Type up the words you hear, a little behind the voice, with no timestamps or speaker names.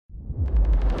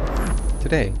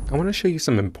Today, I want to show you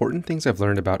some important things I've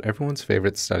learned about everyone's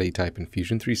favorite study type in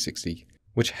Fusion 360,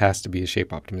 which has to be a shape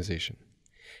optimization.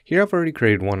 Here I've already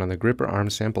created one on the grip or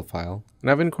arm sample file, and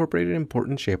I've incorporated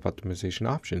important shape optimization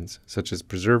options, such as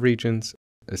preserve regions,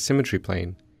 a symmetry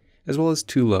plane, as well as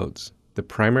two loads, the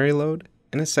primary load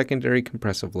and a secondary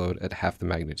compressive load at half the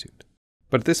magnitude.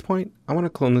 But at this point, I want to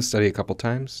clone this study a couple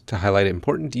times to highlight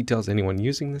important details anyone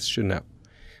using this should know.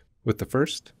 With the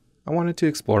first, I wanted to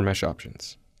explore mesh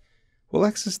options. We'll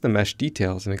access the mesh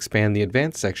details and expand the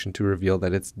advanced section to reveal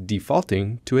that it's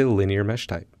defaulting to a linear mesh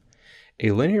type.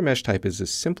 A linear mesh type is a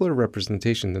simpler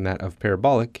representation than that of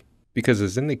parabolic because,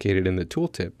 as indicated in the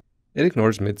tooltip, it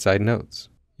ignores mid-side nodes.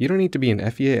 You don't need to be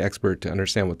an FEA expert to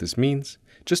understand what this means,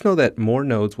 just know that more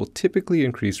nodes will typically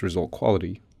increase result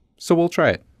quality, so we'll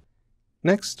try it.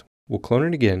 Next, we'll clone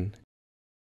it again,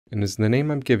 and as the name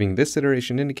I'm giving this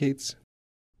iteration indicates,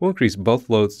 we'll increase both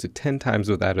loads to 10 times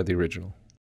that of the original.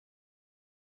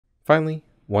 Finally,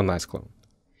 one last clone.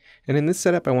 And in this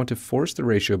setup, I want to force the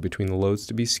ratio between the loads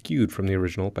to be skewed from the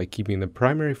original by keeping the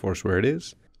primary force where it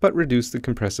is, but reduce the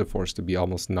compressive force to be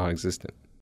almost non-existent.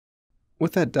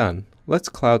 With that done, let's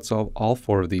cloud solve all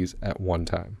four of these at one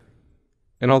time.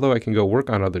 And although I can go work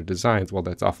on other designs while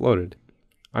that's offloaded,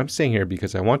 I'm staying here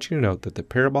because I want you to note that the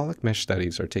parabolic mesh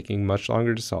studies are taking much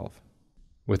longer to solve.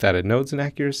 With added nodes and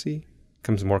accuracy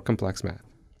comes more complex math.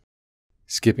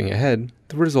 Skipping ahead,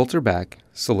 the results are back,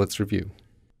 so let's review.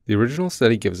 The original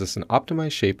study gives us an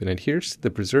optimized shape and adheres to the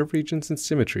preserved regions and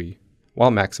symmetry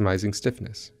while maximizing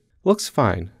stiffness. Looks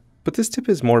fine, but this tip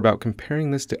is more about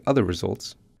comparing this to other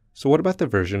results. So what about the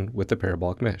version with the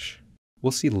parabolic mesh?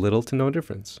 We'll see little to no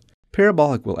difference.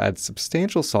 Parabolic will add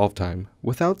substantial solve time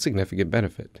without significant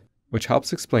benefit, which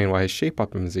helps explain why a shape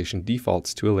optimization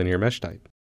defaults to a linear mesh type.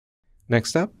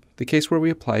 Next up, the case where we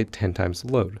apply 10 times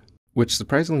the load, which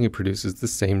surprisingly produces the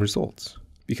same results,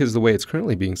 because the way it's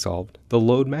currently being solved, the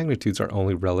load magnitudes are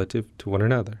only relative to one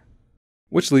another.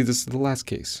 Which leads us to the last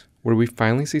case, where we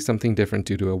finally see something different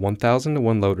due to a 1000 to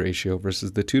 1 load ratio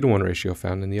versus the 2 to 1 ratio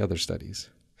found in the other studies.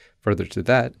 Further to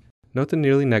that, note the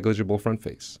nearly negligible front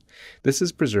face. This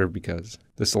is preserved because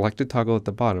the selected toggle at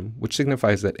the bottom, which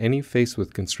signifies that any face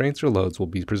with constraints or loads will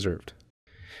be preserved.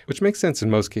 Which makes sense in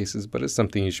most cases, but it's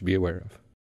something you should be aware of.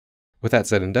 With that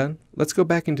said and done, let's go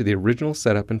back into the original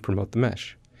setup and promote the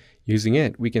mesh. Using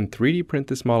it, we can 3D print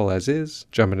this model as is,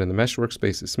 jump into the mesh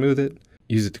workspace to smooth it,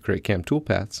 use it to create CAM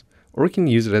toolpaths, or we can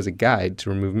use it as a guide to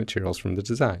remove materials from the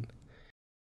design.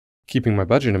 Keeping my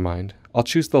budget in mind, I'll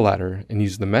choose the latter and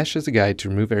use the mesh as a guide to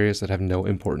remove areas that have no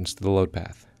importance to the load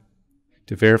path.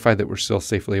 To verify that we're still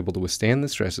safely able to withstand the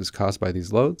stresses caused by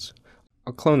these loads,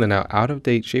 I'll clone the now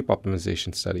out-of-date shape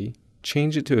optimization study,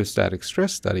 change it to a static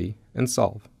stress study, and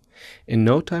solve. In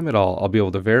no time at all, I'll be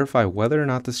able to verify whether or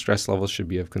not the stress levels should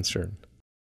be of concern.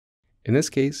 In this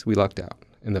case, we lucked out,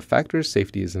 and the factor of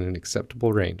safety is in an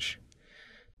acceptable range.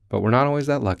 But we're not always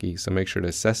that lucky, so make sure to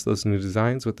assess those new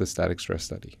designs with the static stress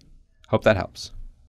study. Hope that helps.